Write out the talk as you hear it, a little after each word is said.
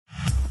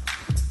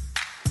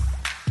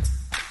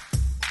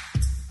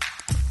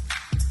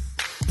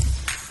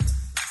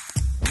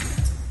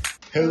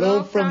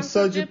Hello from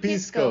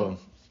SojuPisco.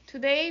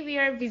 Today we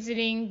are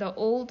visiting the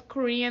Old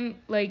Korean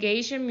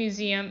Legation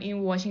Museum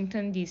in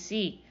Washington,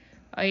 D.C.,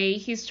 a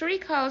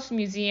historic house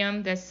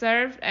museum that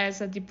served as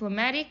a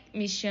diplomatic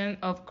mission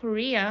of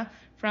Korea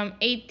from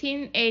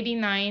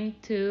 1889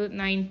 to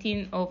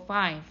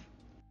 1905.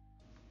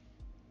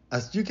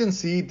 As you can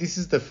see, this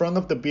is the front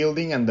of the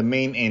building and the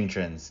main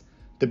entrance.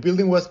 The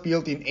building was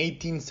built in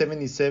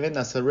 1877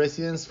 as a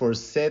residence for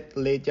Seth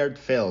Ledyard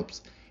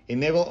Phelps, a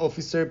naval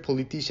officer,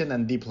 politician,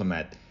 and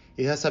diplomat.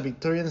 It has a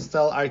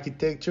Victorian-style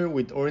architecture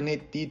with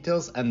ornate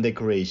details and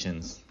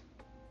decorations.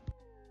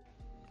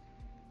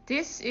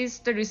 This is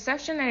the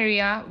reception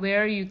area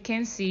where you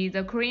can see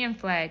the Korean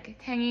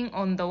flag hanging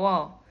on the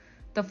wall.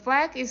 The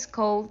flag is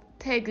called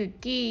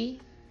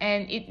Taegukgi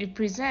and it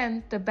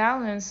represents the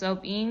balance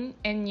of yin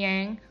and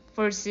yang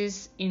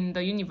forces in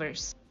the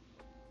universe.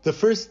 The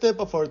first step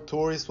of our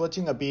tour is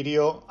watching a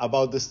video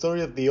about the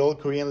story of the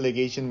Old Korean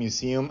Legation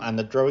Museum and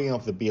a drawing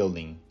of the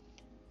building.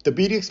 The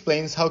video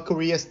explains how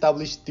Korea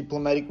established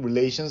diplomatic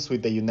relations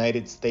with the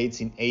United States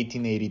in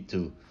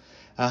 1882,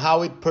 and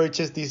how it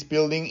purchased this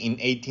building in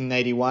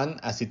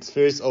 1891 as its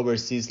first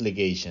overseas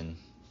legation.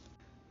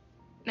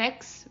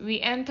 Next,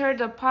 we enter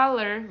the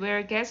parlor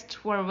where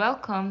guests were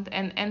welcomed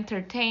and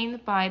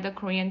entertained by the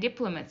Korean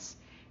diplomats.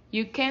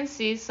 You can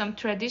see some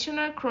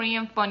traditional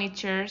Korean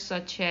furniture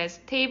such as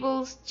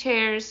tables,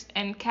 chairs,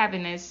 and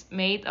cabinets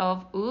made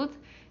of wood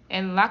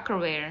and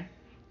lacquerware.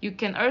 You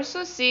can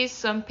also see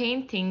some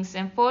paintings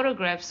and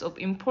photographs of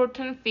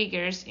important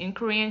figures in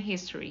Korean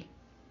history.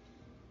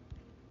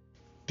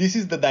 This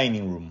is the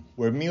dining room,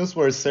 where meals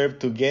were served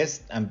to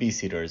guests and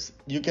visitors.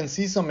 You can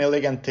see some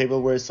elegant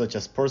tableware such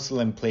as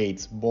porcelain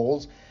plates,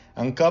 bowls,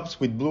 and cups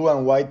with blue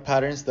and white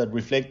patterns that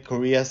reflect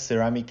Korea's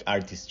ceramic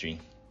artistry.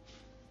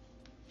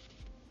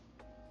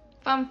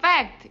 Fun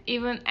fact,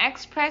 even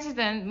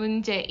ex-President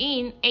Moon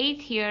Jae-in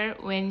ate here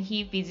when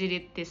he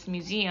visited this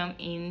museum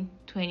in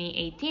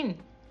 2018.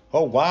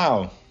 Oh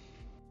wow!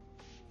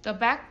 The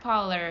back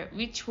parlor,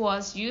 which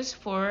was used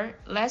for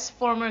less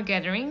formal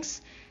gatherings,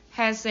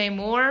 has a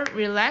more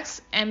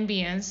relaxed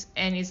ambience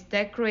and is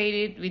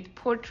decorated with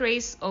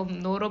portraits of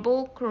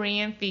notable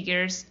Korean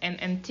figures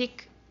and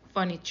antique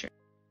furniture.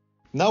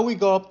 Now we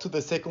go up to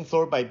the second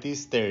floor by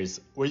these stairs,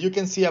 where you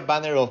can see a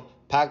banner of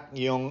Park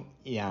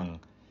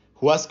Yong-yang,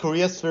 who was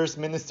Korea's first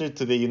minister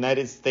to the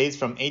United States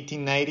from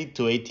 1890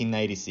 to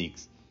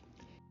 1896.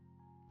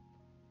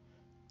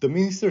 The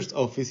minister's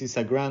office is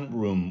a grand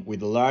room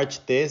with a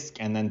large desk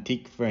and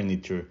antique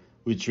furniture,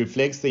 which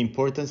reflects the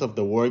importance of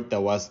the work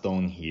that was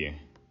done here.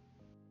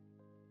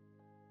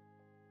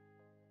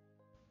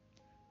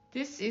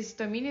 This is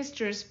the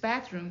minister's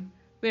bathroom,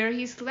 where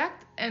he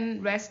slept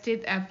and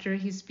rested after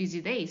his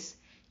busy days.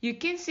 You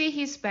can see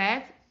his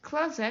bed,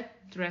 closet,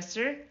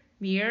 dresser,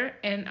 mirror,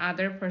 and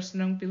other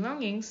personal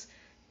belongings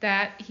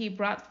that he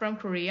brought from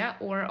Korea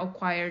or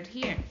acquired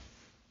here.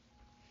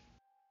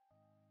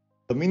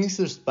 The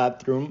minister's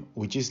bathroom,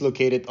 which is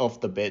located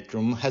off the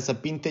bedroom, has a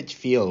vintage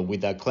feel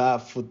with a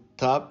clawfoot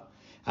tub,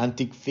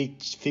 antique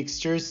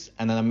fixtures,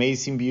 and an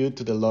amazing view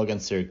to the Logan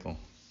Circle.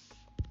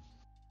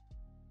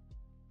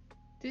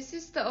 This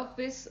is the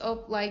office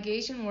of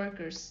legation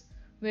workers,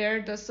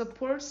 where the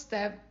support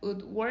staff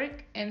would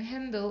work and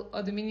handle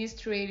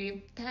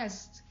administrative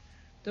tasks.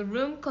 The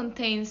room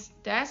contains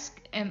desks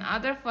and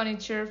other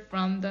furniture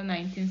from the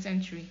 19th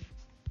century.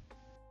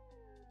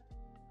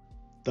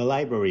 The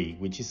library,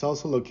 which is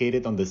also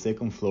located on the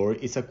second floor,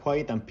 is a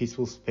quiet and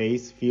peaceful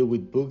space filled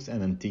with books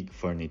and antique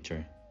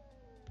furniture.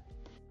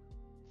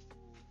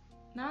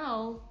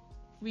 Now,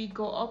 we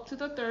go up to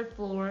the third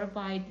floor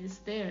by the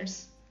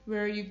stairs,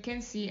 where you can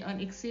see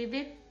an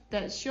exhibit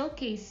that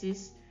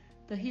showcases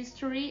the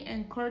history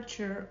and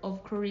culture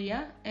of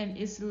Korea and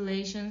its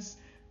relations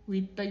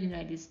with the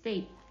United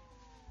States.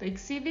 The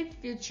exhibit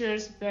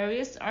features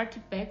various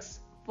artifacts,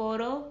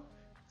 photos,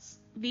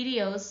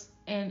 videos,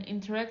 and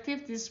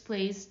interactive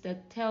displays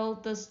that tell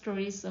the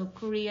stories of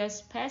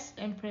Korea's past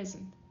and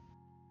present.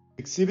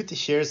 The exhibit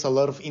shares a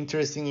lot of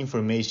interesting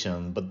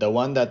information, but the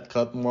one that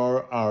caught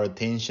more our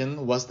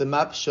attention was the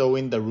map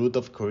showing the route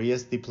of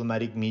Korea's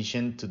diplomatic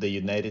mission to the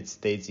United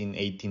States in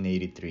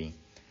 1883.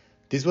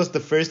 This was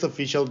the first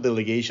official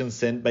delegation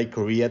sent by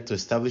Korea to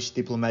establish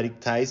diplomatic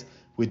ties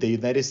with the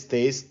United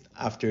States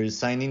after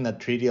signing a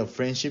treaty of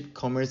friendship,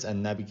 commerce,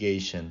 and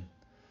navigation.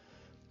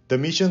 The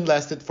mission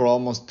lasted for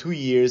almost 2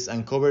 years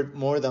and covered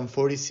more than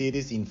 40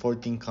 cities in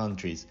 14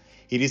 countries.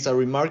 It is a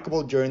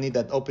remarkable journey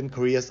that opened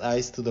Korea's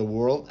eyes to the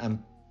world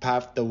and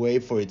paved the way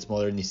for its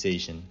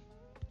modernization.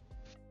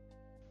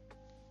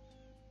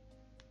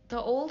 The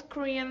Old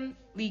Korean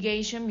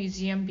Legation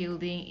Museum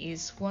building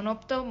is one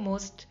of the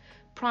most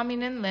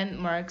prominent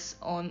landmarks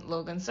on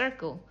Logan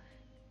Circle.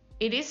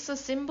 It is a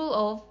symbol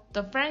of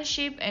the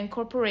friendship and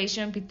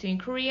cooperation between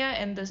Korea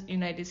and the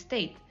United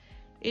States.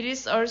 It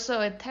is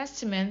also a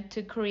testament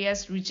to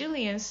Korea's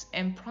resilience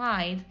and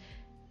pride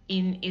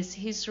in its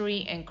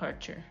history and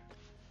culture.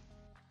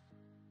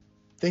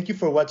 Thank you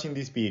for watching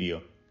this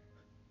video.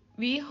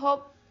 We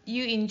hope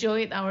you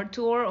enjoyed our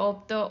tour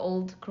of the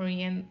Old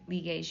Korean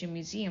Legation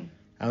Museum.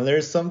 and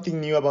learn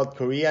something new about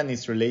Korea and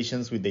its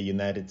relations with the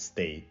United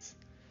States.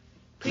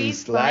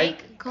 Please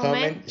like,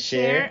 comment,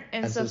 share,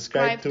 and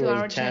subscribe to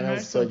our channel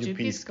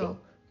SojuPisco.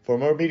 For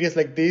more videos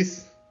like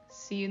this,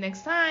 See you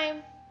next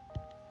time!